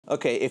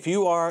Okay, if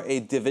you are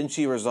a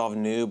DaVinci Resolve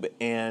noob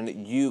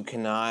and you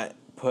cannot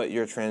put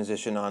your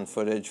transition on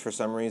footage for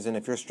some reason,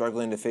 if you're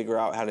struggling to figure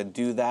out how to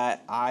do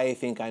that, I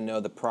think I know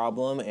the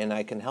problem and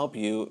I can help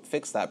you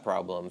fix that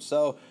problem.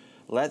 So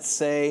let's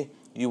say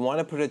you want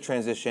to put a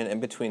transition in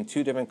between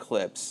two different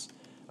clips,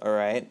 all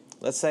right?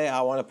 Let's say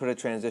I want to put a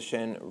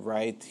transition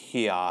right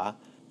here. I'm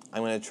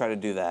going to try to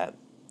do that.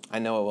 I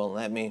know it won't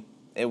let me.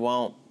 It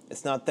won't.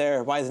 It's not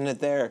there. Why isn't it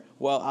there?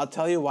 Well, I'll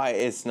tell you why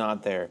it's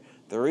not there.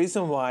 The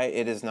reason why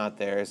it is not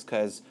there is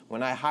because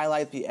when I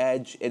highlight the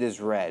edge, it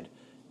is red.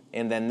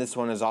 And then this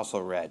one is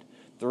also red.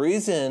 The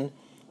reason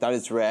that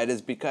it's red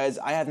is because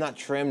I have not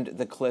trimmed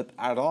the clip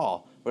at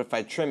all. But if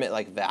I trim it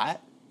like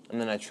that, and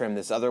then I trim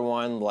this other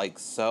one like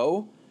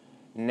so,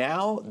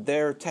 now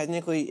there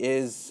technically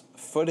is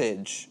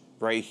footage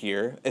right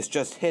here. It's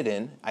just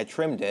hidden. I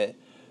trimmed it.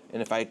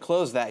 And if I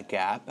close that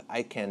gap,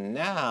 I can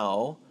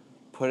now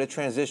put a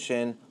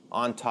transition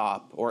on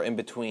top or in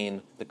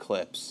between the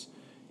clips,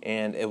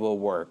 and it will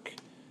work.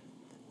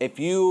 If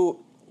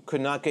you could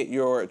not get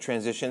your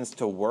transitions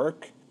to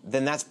work,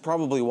 then that's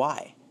probably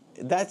why.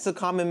 That's a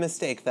common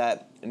mistake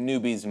that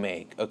newbies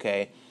make,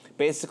 okay?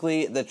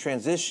 Basically, the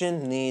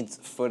transition needs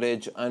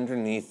footage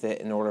underneath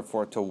it in order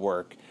for it to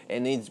work.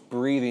 It needs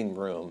breathing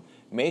room.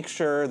 Make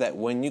sure that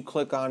when you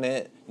click on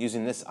it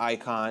using this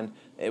icon,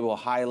 it will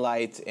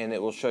highlight and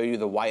it will show you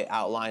the white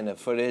outline of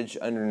footage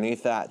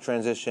underneath that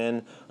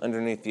transition,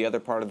 underneath the other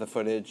part of the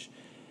footage,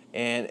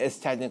 and it's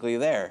technically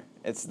there.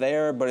 It's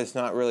there, but it's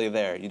not really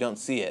there. You don't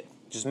see it.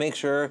 Just make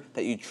sure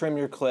that you trim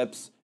your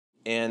clips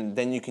and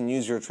then you can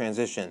use your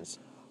transitions.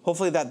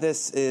 Hopefully that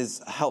this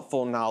is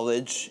helpful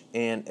knowledge,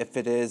 and if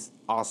it is,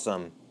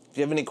 awesome. If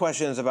you have any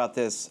questions about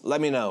this,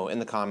 let me know in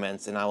the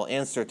comments and I will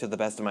answer to the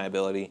best of my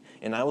ability,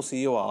 and I will see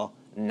you all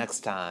next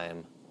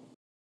time.